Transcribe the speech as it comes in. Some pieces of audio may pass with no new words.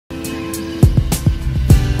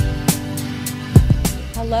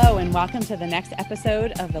Hello, and welcome to the next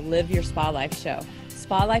episode of the Live Your Spa Life show.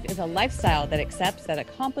 Spa life is a lifestyle that accepts that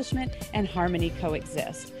accomplishment and harmony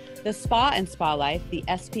coexist. The Spa and Spa Life, the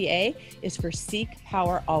SPA, is for Seek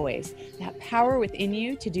Power Always, that power within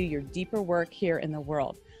you to do your deeper work here in the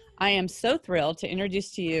world. I am so thrilled to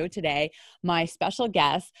introduce to you today my special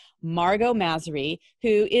guest, Margo Masri,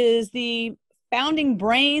 who is the founding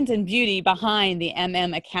brains and beauty behind the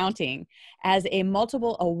Accounting. As a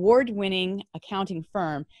multiple award-winning accounting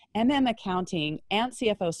firm, Accounting and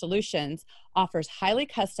CFO Solutions offers highly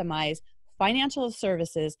customized financial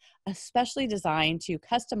services, especially designed to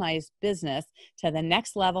customize business to the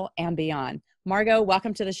next level and beyond. Margo,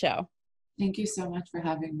 welcome to the show. Thank you so much for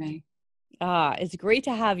having me. It's great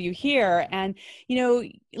to have you here. And, you know,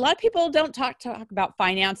 a lot of people don't talk about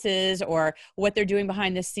finances or what they're doing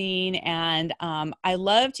behind the scene. And I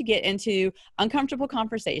love to get into uncomfortable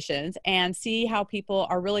conversations and see how people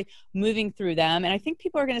are really moving through them. And I think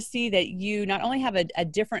people are going to see that you not only have a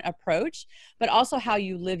different approach, but also how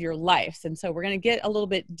you live your life. And so we're going to get a little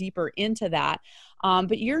bit deeper into that.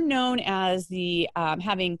 But you're known as the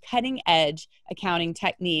having cutting edge accounting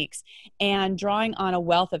techniques and drawing on a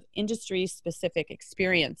wealth of industry specific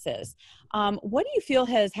experiences. What do you feel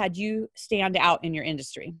has had you stand out in your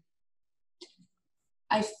industry?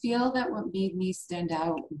 I feel that what made me stand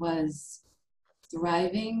out was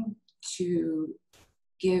thriving to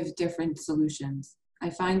give different solutions.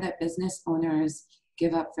 I find that business owners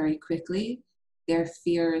give up very quickly. Their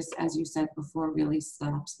fears, as you said before, really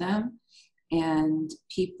stops them. And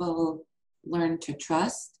people learn to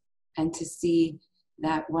trust and to see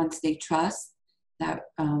that once they trust, that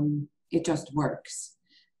it just works.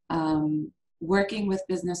 Working with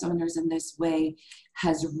business owners in this way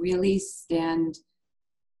has really stood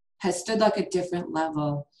like a different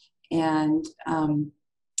level, and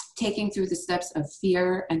taking through the steps of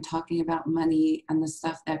fear and talking about money and the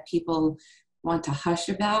stuff that people want to hush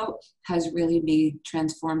about has really made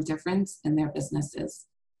transformed difference in their businesses.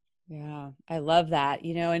 Yeah, I love that,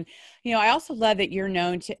 and, I also love that you're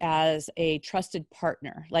known as a trusted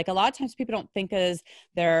partner. Like a lot of times people don't think as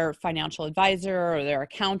their financial advisor or their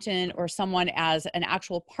accountant or someone as an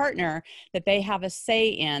actual partner that they have a say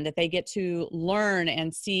in, that they get to learn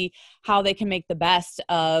and see how they can make the best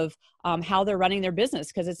of how they're running their business,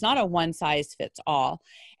 because it's not a one size fits all.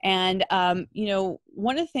 And,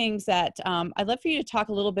 one of the things that I'd love for you to talk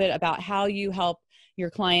a little bit about how you help your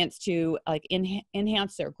clients to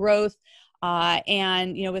enhance their growth.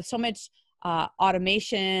 And, with so much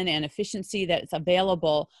automation and efficiency that's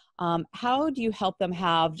available, how do you help them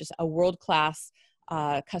have just a world-class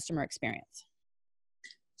customer experience?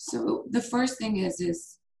 So the first thing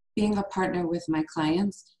is being a partner with my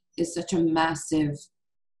clients is such a massive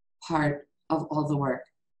part of all the work.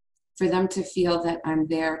 For them to feel that I'm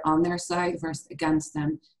there on their side versus against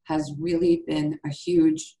them has really been a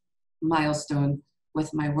huge milestone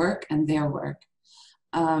with my work and their work.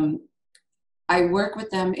 I work with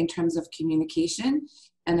them in terms of communication,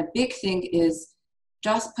 and a big thing is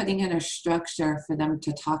just putting in a structure for them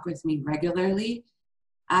to talk with me regularly,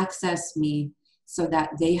 access me so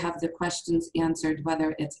that they have the questions answered,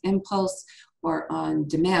 whether it's impulse or on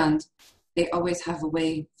demand. They always have a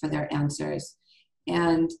way for their answers.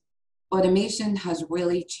 And automation has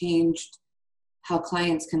really changed how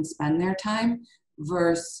clients can spend their time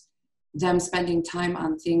versus them spending time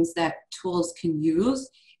on things that tools can use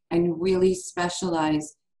and really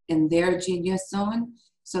specialize in their genius zone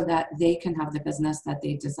so that they can have the business that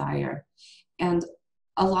they desire. And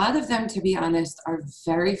a lot of them, to be honest, are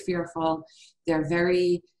very fearful. They're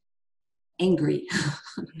very angry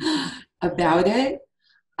about it.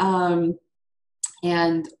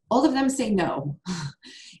 And all of them say no.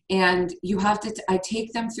 And you have to, I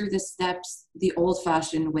take them through the steps the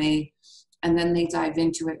old-fashioned way, and then they dive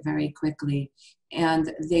into it very quickly.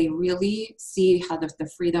 And they really see how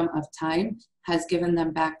the freedom of time has given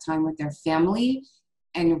them back time with their family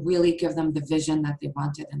and really give them the vision that they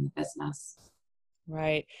wanted in the business.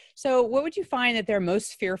 Right. So what would you find that they're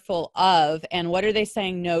most fearful of, and what are they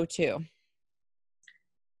saying no to?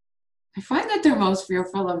 I find that they're most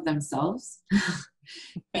fearful of themselves.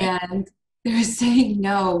 And they're saying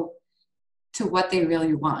no to what they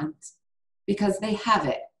really want because they have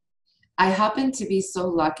it. I happen to be so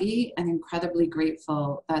lucky and incredibly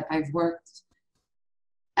grateful that I've worked,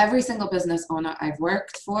 every single business owner I've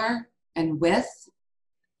worked for and with,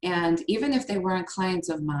 and even if they weren't clients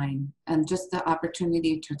of mine, and just the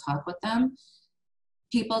opportunity to talk with them,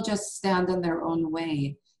 people just stand in their own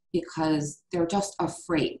way because they're just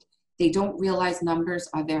afraid. They don't realize numbers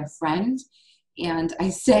are their friend. And I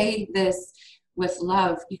say this with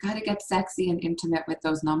love, you got to get sexy and intimate with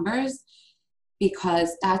those numbers.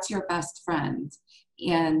 because that's your best friend.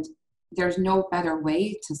 And there's no better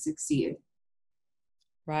way to succeed.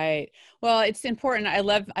 Right. Well, it's important. I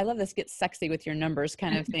love this get sexy with your numbers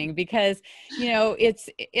kind of thing, because, it's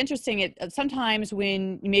interesting. Sometimes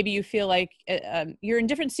when maybe you feel like you're in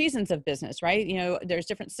different seasons of business, right? There's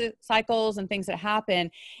different cycles and things that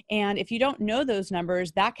happen. And if you don't know those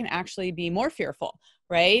numbers, that can actually be more fearful.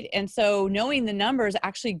 Right. And so knowing the numbers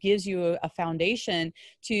actually gives you a foundation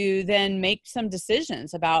to then make some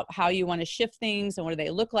decisions about how you want to shift things and what do they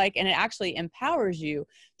look like. And it actually empowers you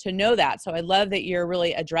to know that. So I love that you're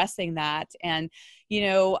really addressing that. And,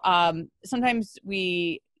 sometimes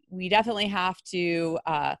we definitely have to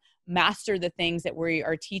master the things that we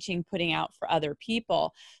are teaching, putting out for other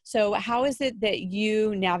people. So how is it that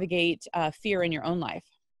you navigate fear in your own life?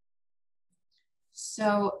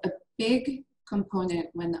 So a big component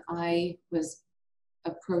when I was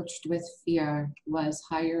approached with fear was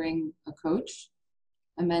hiring a coach,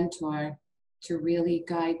 a mentor, to really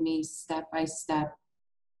guide me step by step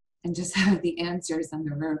and just have the answers on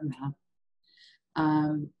the roadmap.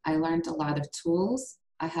 I learned a lot of tools.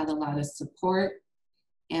 I had a lot of support,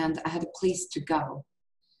 and I had a place to go.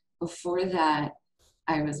 Before that,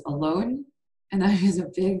 I was alone, and I was a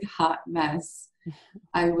big hot mess.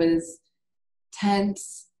 I was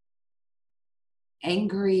tense,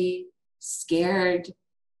 angry, scared,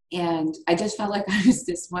 and I just felt like I was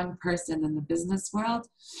this one person in the business world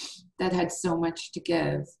that had so much to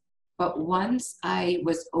give. But once I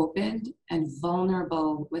was open and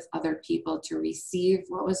vulnerable with other people to receive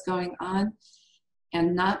what was going on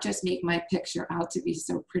and not just make my picture out to be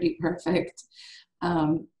so pretty perfect,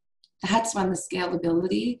 that's when the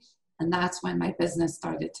scalability, and that's when my business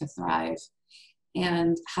started to thrive.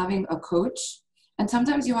 And having a coach, and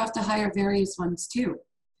sometimes you have to hire various ones too.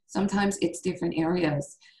 Sometimes it's different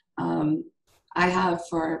areas. I have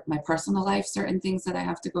for my personal life certain things that I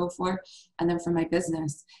have to go for, and then for my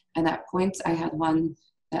business. And at points I had one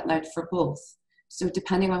that led for both. So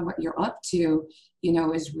depending on what you're up to,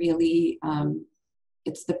 is really,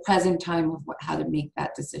 it's the present time of how to make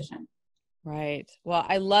that decision. Right. Well,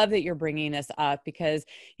 I love that you're bringing this up because,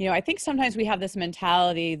 I think sometimes we have this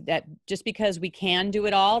mentality that just because we can do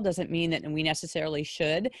it all doesn't mean that we necessarily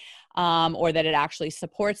should, or that it actually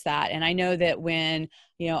supports that. And I know that when,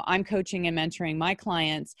 I'm coaching and mentoring my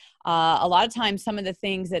clients, a lot of times some of the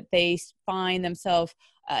things that they find themselves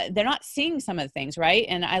they're not seeing some of the things, right?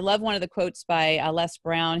 And I love one of the quotes by Les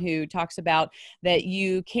Brown, who talks about that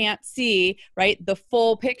you can't see, right, the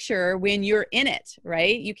full picture when you're in it,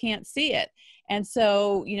 right? You can't see it. And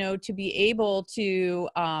so, to be able to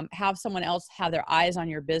have someone else have their eyes on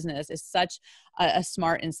your business is such a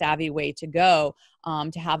smart and savvy way to go,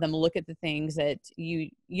 to have them look at the things that you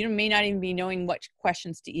may not even be knowing what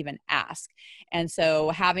questions to even ask. And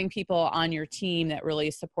so having people on your team that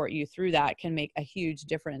really support you through that can make a huge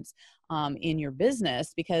difference in your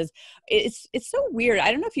business, because it's so weird.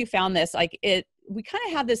 I don't know if you found this, we kind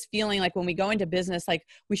of have this feeling like when we go into business, like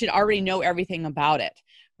we should already know everything about it.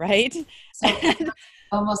 Right. So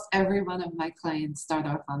almost every one of my clients start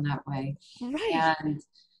off on that way. Right. And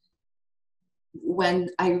when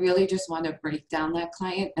I really just want to break down that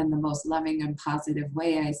client in the most loving and positive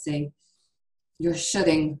way, I say, you're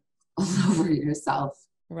shooting all over yourself.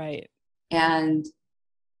 Right. And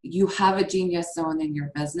you have a genius zone in your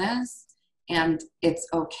business, and it's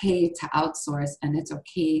okay to outsource and it's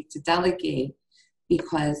okay to delegate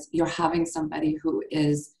because you're having somebody who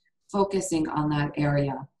is focusing on that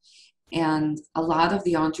area. And a lot of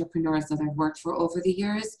the entrepreneurs that I've worked for over the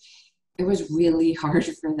years, it was really hard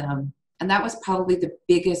for them. And that was probably the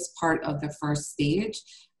biggest part of the first stage.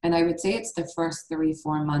 And I would say it's the first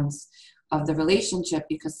 3-4 months of the relationship,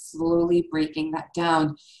 because slowly breaking that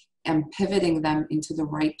down and pivoting them into the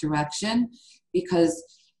right direction, because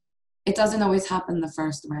it doesn't always happen the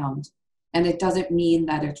first round. And it doesn't mean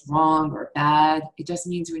that it's wrong or bad. It just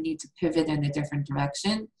means we need to pivot in a different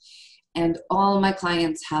direction. And all my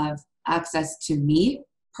clients have access to me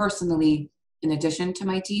personally, in addition to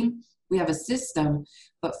my team. We have a system,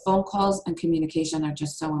 but phone calls and communication are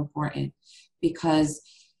just so important, because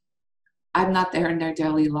I'm not there in their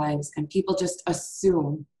daily lives, and people just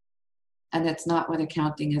assume, and that's not what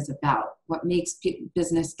accounting is about. What makes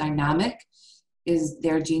business dynamic is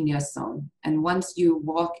their genius zone. And once you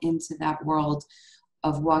walk into that world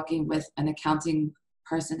of walking with an accounting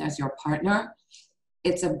person as your partner,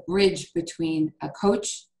 it's a bridge between a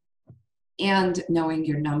coach and knowing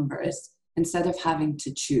your numbers instead of having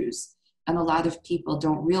to choose. And a lot of people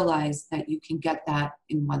don't realize that you can get that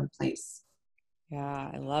in one place.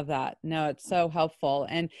 Yeah, I love that. No, it's so helpful.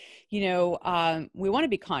 And, we want to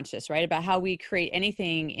be conscious, right, about how we create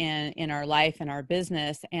anything in our life and our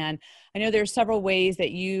business. And I know there's several ways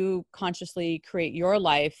that you consciously create your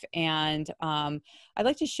life. And I'd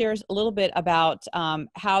like to share a little bit about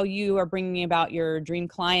how you are bringing about your dream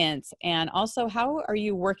clients, and also how are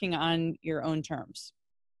you working on your own terms?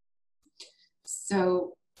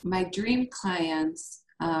 So my dream clients,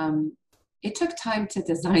 it took time to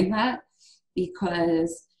design that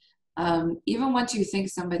because even once you think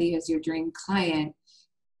somebody is your dream client,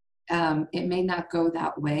 it may not go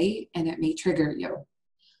that way and it may trigger you.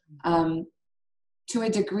 Um, to a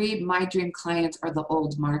degree, my dream clients are the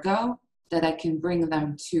old Margo that I can bring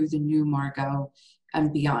them to the new Margo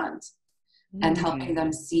and beyond, and helping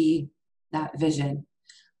them see that vision.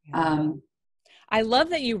 Um, I love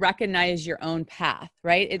that you recognize your own path,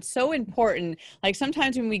 right? It's so important. Like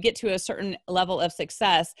sometimes when we get to a certain level of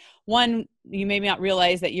success, one, you may not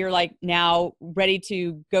realize that you're like now ready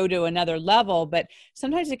to go to another level, but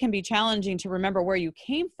sometimes it can be challenging to remember where you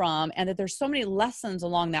came from, and that there's so many lessons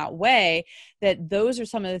along that way, that those are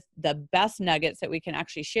some of the best nuggets that we can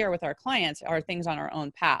actually share with our clients, are things on our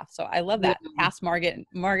own path. So I love that. Past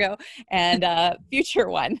Margo, and future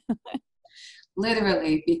one.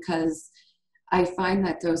 literally, because I find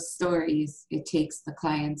that those stories, it takes the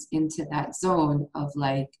clients into that zone of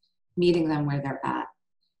like meeting them where they're at,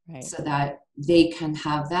 Right. so that they can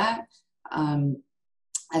have that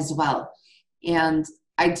as well. And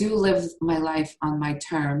I do live my life on my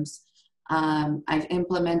terms. I've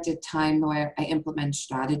implemented time where I implement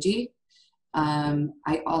strategy.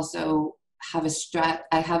 I also have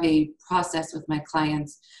I have a process with my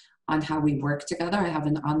clients on how we work together. I have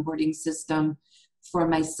an onboarding system for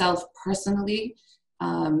myself personally.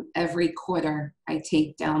 Every quarter, I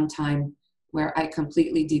take downtime where I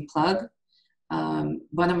completely deplug.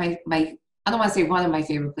 One of my I don't want to say one of my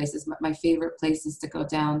favorite places, but my favorite place is to go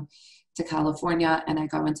down to California, and I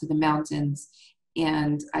go into the mountains,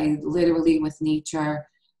 and I literally, with nature,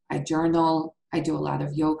 I journal, I do a lot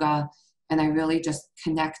of yoga, and I really just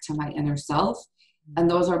connect to my inner self. And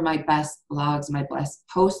those are my best blogs, my best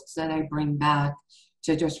posts that I bring back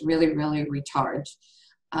to just really, really recharge.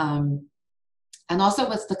 And also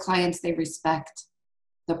with the clients, they respect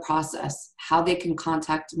the process, how they can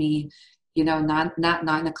contact me, not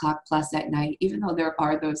 9 o'clock plus at night, even though there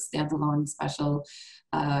are those standalone special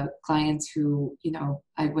clients who,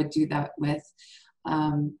 I would do that with.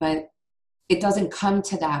 But it doesn't come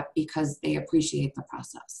to that because they appreciate the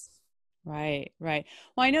process. Right, right.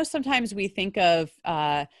 Well, I know sometimes we think of,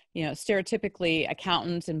 stereotypically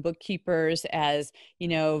accountants and bookkeepers as,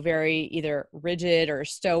 very either rigid or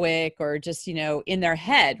stoic, or just, in their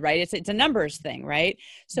head, right? It's a numbers thing, right?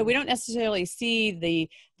 So we don't necessarily see the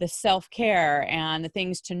self-care and the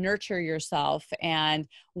things to nurture yourself and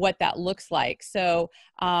what that looks like. So,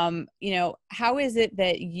 how is it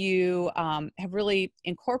that you have really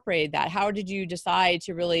incorporated that? How did you decide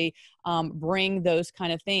to really bring those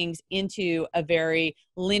kind of things into a very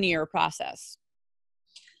linear process?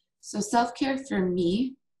 So self-care for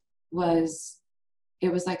me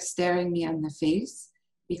it was like staring me in the face,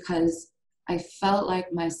 because I felt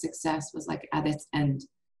like my success was like at its end.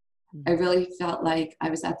 I really felt like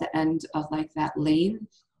I was at the end of like that lane,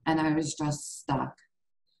 and I was just stuck.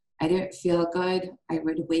 I didn't feel good. I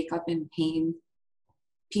would wake up in pain.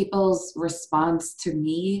 People's response to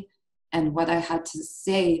me and what I had to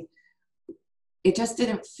say, it just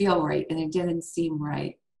didn't feel right, and it didn't seem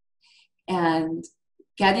right. And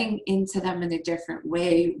getting into them in a different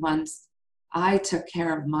way, once I took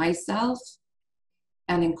care of myself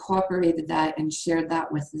and incorporated that and shared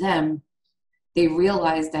that with them, they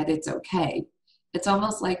realized that it's okay. It's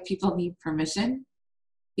almost like people need permission,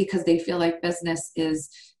 because they feel like business is,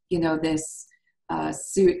 this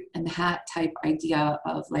suit and hat type idea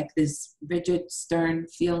of like this rigid, stern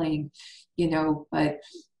feeling, but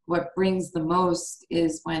what brings the most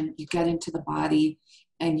is when you get into the body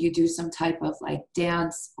and you do some type of like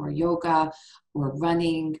dance or yoga or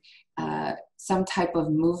running, some type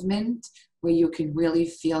of movement where you can really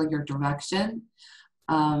feel your direction.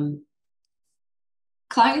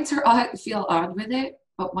 Clients feel odd with it,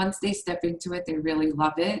 but once they step into it, they really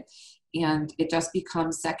love it. And it just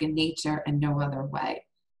becomes second nature and no other way.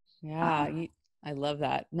 Yeah, I love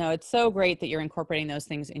that. No, it's so great that you're incorporating those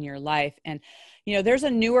things in your life. And, there's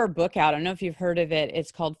a newer book out. I don't know if you've heard of it.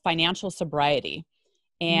 It's called Financial Sobriety.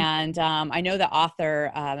 And I know the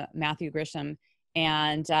author, Matthew Grisham,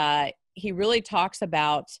 and he really talks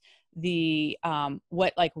about the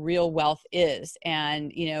what like real wealth is.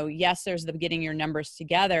 And, yes, there's the getting your numbers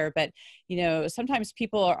together, but, sometimes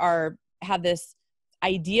people have this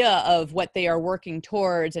idea of what they are working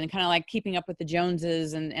towards, and kind of like keeping up with the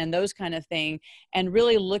Joneses and those kind of thing, and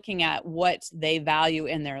really looking at what they value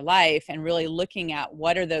in their life, and really looking at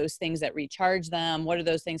what are those things that recharge them, what are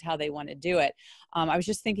those things, how they want to do it. I was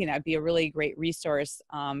just thinking that'd be a really great resource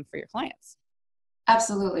for your clients.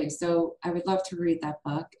 Absolutely. So I would love to read that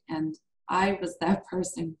book. And I was that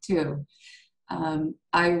person too.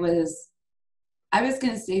 I was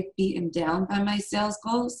going to say beaten down by my sales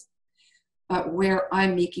goals, but where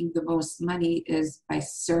I'm making the most money is by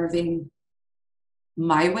serving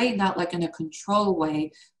my way, not like in a control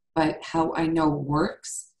way, but how I know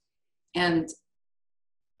works. And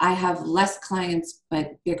I have less clients,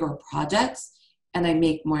 but bigger projects, and I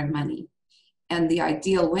make more money. And the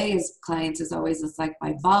ideal way is clients is always it's like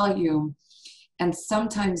by volume. And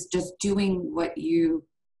sometimes just doing what you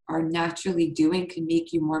are naturally doing can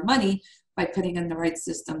make you more money by putting in the right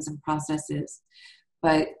systems and processes.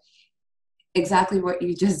 But exactly what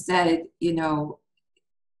you just said,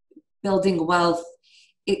 building wealth,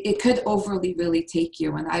 it could overly really take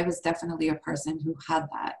you. And I was definitely a person who had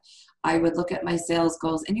that. I would look at my sales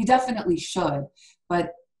goals, and you definitely should,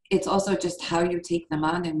 but it's also just how you take them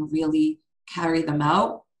on and really carry them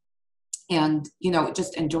out, and,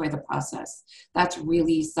 just enjoy the process. That's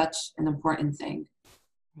really such an important thing.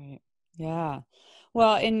 Right. Yeah.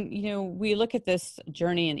 Well, and, we look at this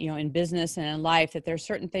journey in business and in life, that there's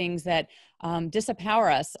certain things that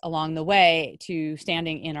disempower us along the way to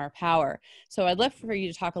standing in our power. So I'd love for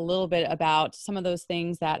you to talk a little bit about some of those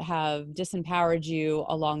things that have disempowered you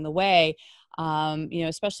along the way,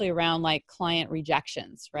 especially around like client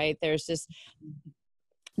rejections, right? There's this,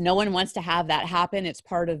 no one wants to have that happen. It's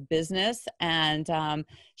part of business. And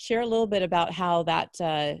share a little bit about how that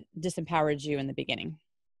disempowered you in the beginning.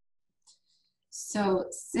 So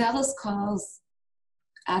sales calls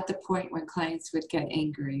at the point when clients would get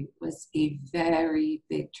angry was a very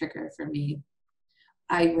big trigger for me.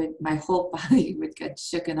 My whole body would get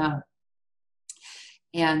shooken up.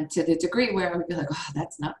 And to the degree where I would be like, oh,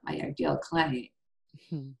 that's not my ideal client.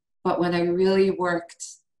 Mm-hmm. But when I really worked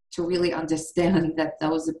to really understand that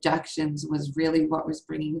those objections was really what was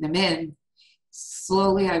bringing them in,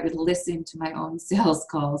 slowly I would listen to my own sales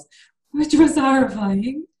calls, which was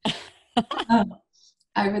horrifying.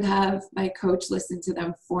 I would have my coach listen to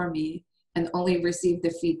them for me and only receive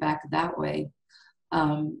the feedback that way.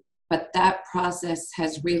 But that process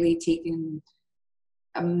has really taken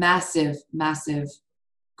a massive, massive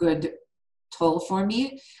good toll for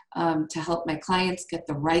me to help my clients get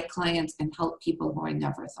the right clients and help people who I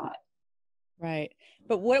never thought. Right.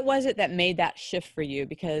 But what was it that made that shift for you?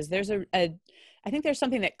 Because there's I think there's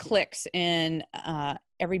something that clicks in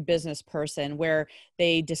every business person where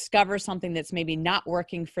they discover something that's maybe not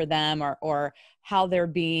working for them, or how they're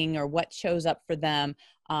being, or what shows up for them,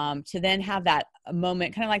 to then have that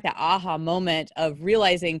moment, kind of like that aha moment of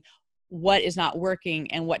realizing what is not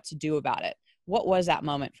working and what to do about it. What was that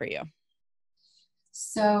moment for you?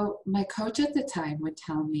 So my coach at the time would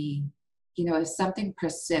tell me, if something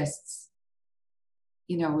persists,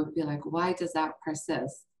 would be like, why does that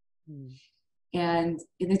persist? And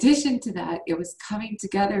in addition to that, it was coming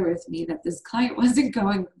together with me that this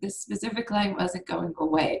specific client wasn't going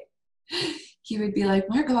away. He would be like,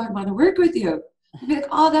 Margo, I want to work with you. I'd be like,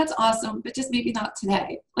 oh, that's awesome, but just maybe not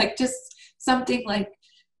today. Like just something like,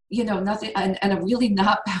 nothing, and a really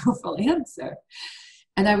not powerful answer.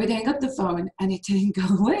 And I would hang up the phone and it didn't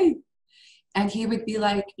go away. And he would be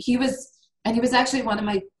like, he was actually one of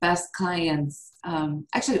my best clients.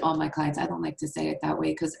 Actually, all my clients, I don't like to say it that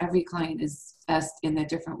way because every client is best in a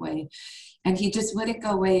different way. And he just wouldn't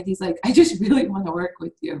go away. And he's like, I just really want to work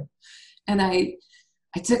with you. And I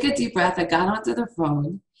took a deep breath. I got onto the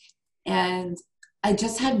phone and I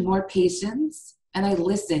just had more patience, and I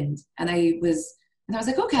listened, and I was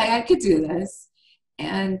like, okay, I could do this.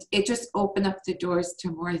 And it just opened up the doors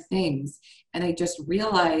to more things. And I just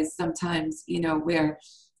realized sometimes, where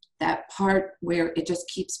that part where it just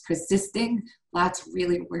keeps persisting, that's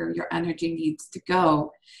really where your energy needs to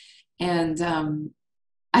go. And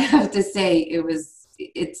I have to say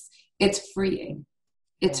it's freeing.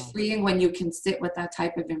 It's freeing when you can sit with that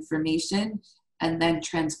type of information and then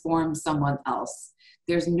transform someone else.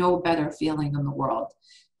 There's no better feeling in the world,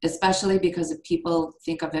 especially because if people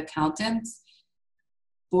think of accountants,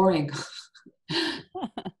 boring.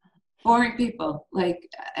 Boring people. But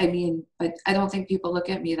I don't think people look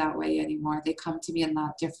at me that way anymore. They come to me in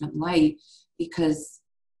that different light because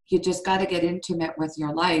you just got to get intimate with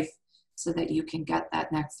your life so that you can get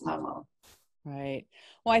that next level. Right.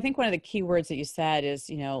 Well, I think one of the key words that you said is,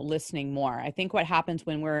 listening more. I think what happens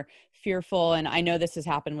when we're fearful, and I know this has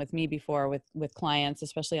happened with me before with clients,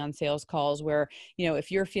 especially on sales calls, where,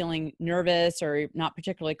 if you're feeling nervous or not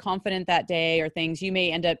particularly confident that day or things, you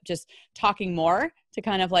may end up just talking more to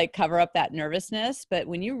kind of like cover up that nervousness. But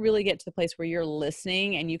when you really get to the place where you're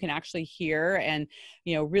listening and you can actually hear and,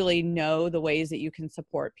 really know the ways that you can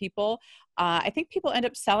support people, I think people end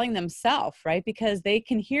up selling themselves, right? Because they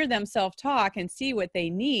can hear themselves talk and see what they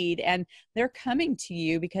need, and they're coming to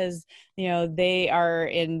you because, they are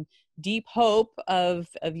in deep hope of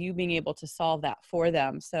you being able to solve that for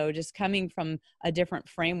them. So just coming from a different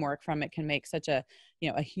framework from it can make such a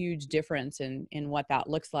huge difference in what that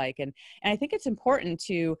looks like. And I think it's important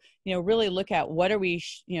to really look at what are we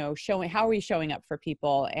showing, how are we showing up for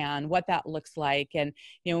people, and what that looks like. And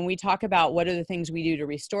when we talk about what are the things we do to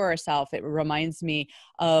restore ourselves, it reminds me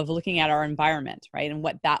of looking at our environment, right, and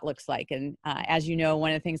what that looks like. And as you know,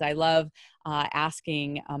 one of the things I love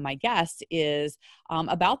asking my guests is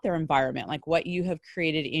about their environment, like what you have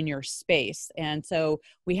created in your space. And so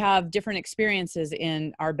we have different experiences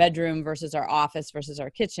in our bedroom versus our office versus our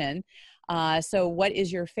kitchen. So what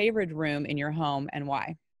is your favorite room in your home and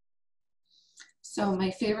why? So my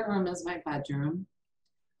favorite room is my bedroom.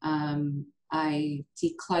 I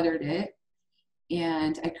decluttered it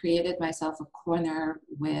and I created myself a corner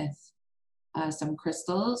with some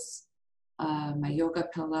crystals, my yoga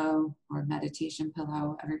pillow or meditation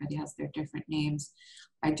pillow. Everybody has their different names.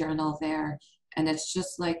 I journal there, and it's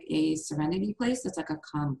just like a serenity place. It's like a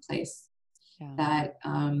calm place that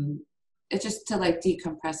it's just to like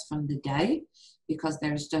decompress from the day, because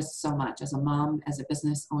there's just so much as a mom, as a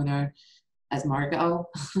business owner, as Margo,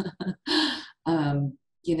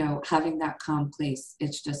 having that calm place.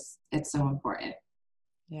 It's so important.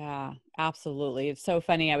 Yeah, absolutely. It's so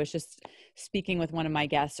funny. I was just speaking with one of my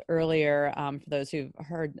guests earlier. For those who've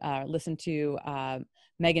listened to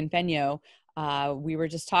Megan Fenyo, we were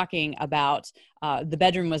just talking about the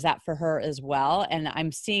bedroom was that for her as well. And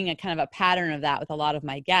I'm seeing a kind of a pattern of that with a lot of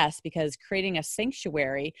my guests, because creating a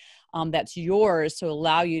sanctuary that's yours to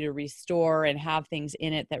allow you to restore and have things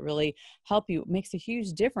in it that really help you makes a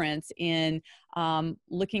huge difference in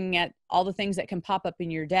looking at all the things that can pop up in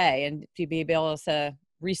your day, and to be able to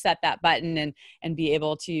reset that button and be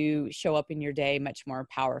able to show up in your day much more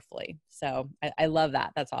powerfully. So I love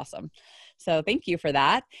that. That's awesome. So thank you for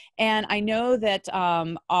that. And I know that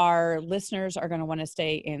our listeners are going to want to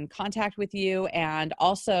stay in contact with you. And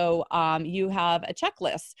also you have a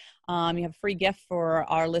checklist. You have a free gift for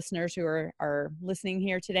our listeners who are listening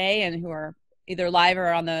here today and who are either live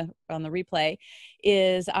or on the replay,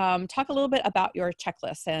 is talk a little bit about your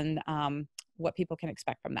checklist and what people can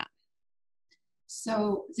expect from that.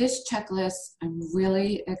 So this checklist, I'm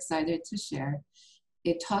really excited to share.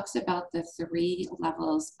 It talks about the 3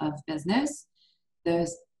 levels of business: the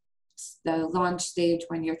launch stage,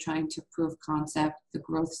 when you're trying to prove concept, the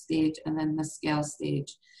growth stage, and then the scale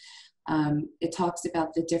stage. It talks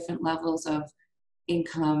about the different levels of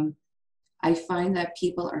income. I find that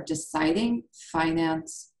people are deciding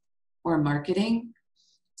finance or marketing.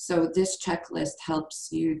 So this checklist helps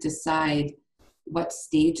you decide what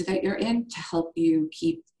stage that you're in to help you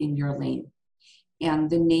keep in your lane. And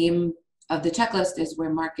the name of the checklist is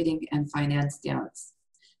Where Marketing and Finance Dance,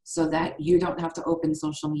 so that you don't have to open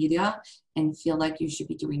social media and feel like you should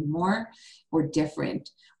be doing more or different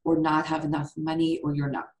or not have enough money or you're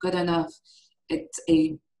not good enough. It's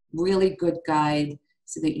a really good guide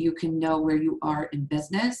so that you can know where you are in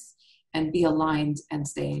business and be aligned and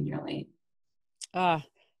stay in your lane.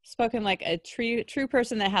 Spoken like a true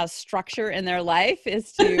person that has structure in their life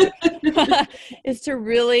is to is to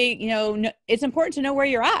really, it's important to know where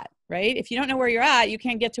you're at, right? If you don't know where you're at, you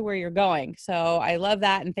can't get to where you're going. So I love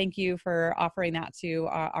that. And thank you for offering that to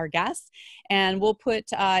our guests. And we'll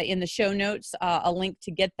put in the show notes a link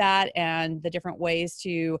to get that and the different ways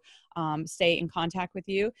to stay in contact with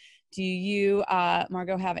you. Do you,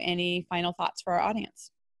 Margo, have any final thoughts for our audience?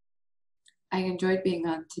 I enjoyed being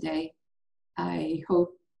on today. I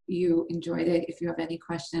hope you enjoyed it. If you have any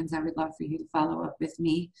questions, I would love for you to follow up with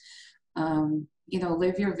me.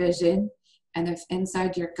 Live your vision. And if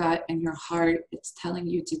inside your gut and your heart, it's telling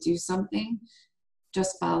you to do something,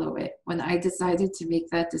 just follow it. When I decided to make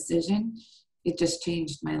that decision, it just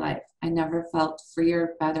changed my life. I never felt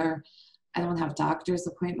freer, better. I don't have doctor's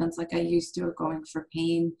appointments like I used to, going for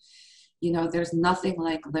pain. There's nothing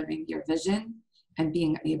like living your vision and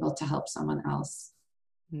being able to help someone else.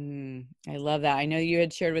 I love that. I know you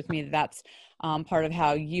had shared with me that that's part of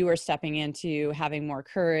how you are stepping into having more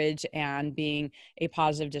courage and being a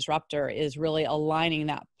positive disruptor is really aligning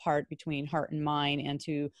that part between heart and mind and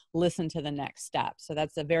to listen to the next step. So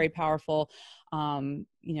that's a very powerful,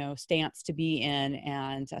 stance to be in,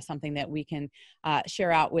 and something that we can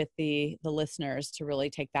share out with the listeners to really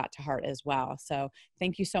take that to heart as well. So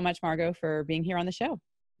thank you so much, Margo, for being here on the show.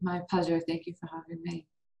 My pleasure. Thank you for having me.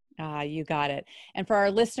 You got it. And for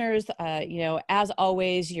our listeners, as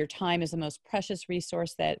always, your time is the most precious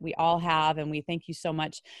resource that we all have. And we thank you so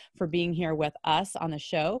much for being here with us on the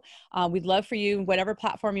show. We'd love for you, whatever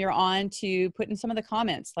platform you're on, to put in some of the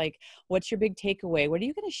comments, like, what's your big takeaway? What are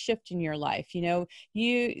you going to shift in your life? There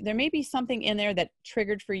may be something in there that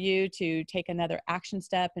triggered for you to take another action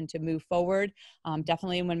step and to move forward.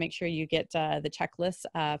 Definitely want to make sure you get the checklist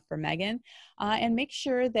for Megan, and make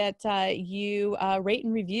sure that you rate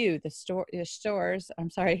and review rate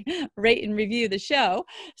and review the show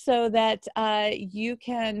so that you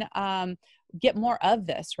can get more of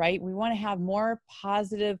this, right? We want to have more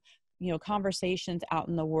positive conversations out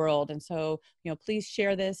in the world. And so, please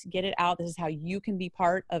share this, get it out. This is how you can be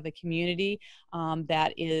part of a community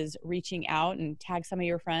that is reaching out, and tag some of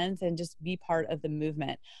your friends and just be part of the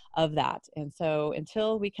movement of that. And so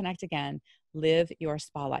until we connect again, live your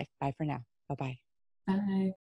spa life. Bye for now. Bye-bye. Bye.